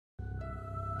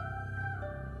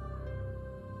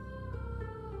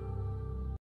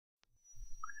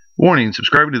Warning,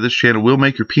 subscribing to this channel will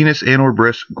make your penis and or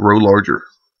breasts grow larger.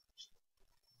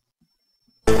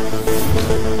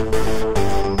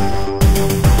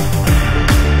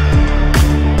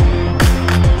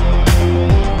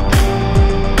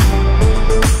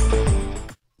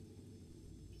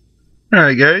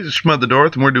 Alright guys, it's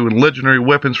schmudthedarth and we're doing legendary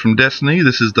weapons from Destiny.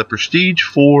 This is the Prestige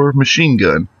 4 machine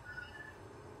gun.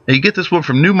 Now you get this one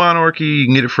from New Monarchy, you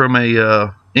can get it from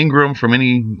a Ingram, from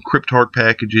any Cryptarch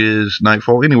packages,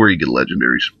 Nightfall, anywhere you get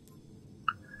legendaries.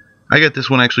 I got this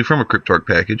one actually from a Cryptarch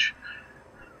package.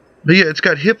 But yeah, it's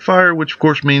got hip fire, which of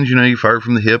course means, you fire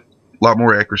from the hip. A lot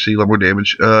more accuracy, a lot more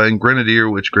damage. And Grenadier,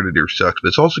 which Grenadier sucks. But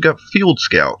it's also got Field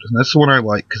Scout, and that's the one I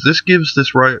like, because this gives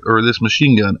this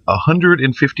machine gun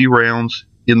 150 rounds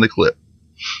in the clip.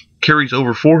 Carries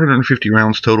over 450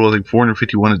 rounds total, I think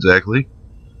 451 exactly.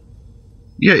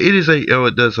 Yeah, it is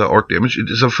it does arc damage. It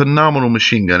is a phenomenal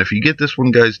machine gun. If you get this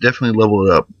one, guys, definitely level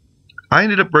it up. I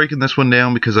ended up breaking this one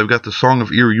down because I've got the Song of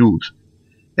Iriyut.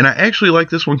 And I actually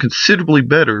like this one considerably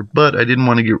better, but I didn't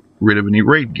want to get rid of any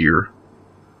raid gear.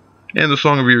 And the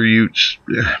Song of Iriyut,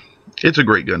 it's a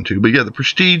great gun too. But yeah, the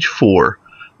Prestige 4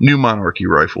 New Monarchy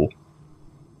rifle.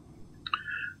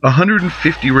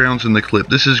 150 rounds in the clip.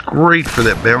 This is great for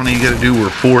that bounty you gotta do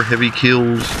where 4 heavy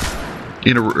kills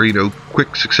in a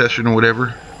quick succession or whatever,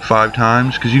 5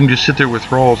 times, because you can just sit there with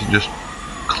thralls and just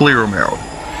clear them out.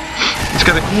 It's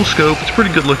got a cool scope. It's a pretty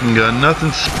good looking gun.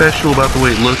 Nothing special about the way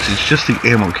it looks. It's just the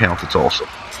ammo count that's awesome.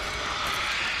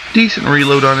 Decent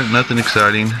reload on it. Nothing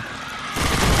exciting.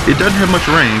 It doesn't have much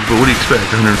range, but what do you expect?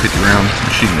 150 round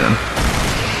machine gun.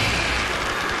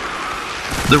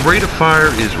 The rate of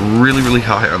fire is really, really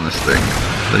high on this thing.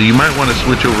 So you might want to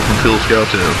switch over from Field Scout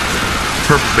to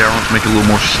Perfect Balance, make it a little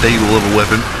more stable of a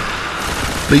weapon.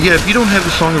 But yeah, if you don't have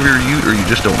the Song of Iriyut or you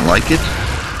just don't like it,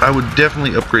 I would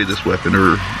definitely upgrade this weapon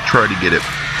or try to get it.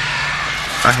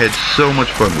 I had so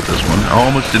much fun with this one. I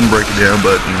almost didn't break it down,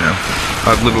 but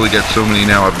I've literally got so many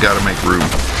now I've got to make room.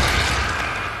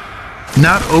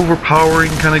 Not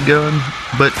overpowering kind of gun,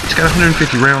 but it's got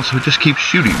 150 rounds, so it just keeps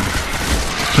shooting.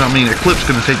 So I mean, a clip's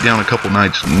going to take down a couple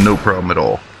nights, no problem at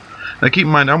all. Now keep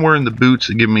in mind, I'm wearing the boots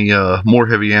that give me more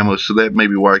heavy ammo, so that may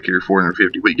be why I carry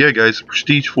 450. But yeah, guys,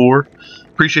 Prestige 4.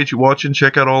 Appreciate you watching.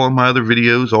 Check out all of my other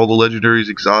videos, all the legendaries,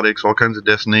 exotics, all kinds of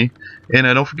Destiny. And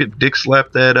don't forget, dick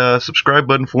slap that subscribe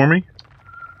button for me.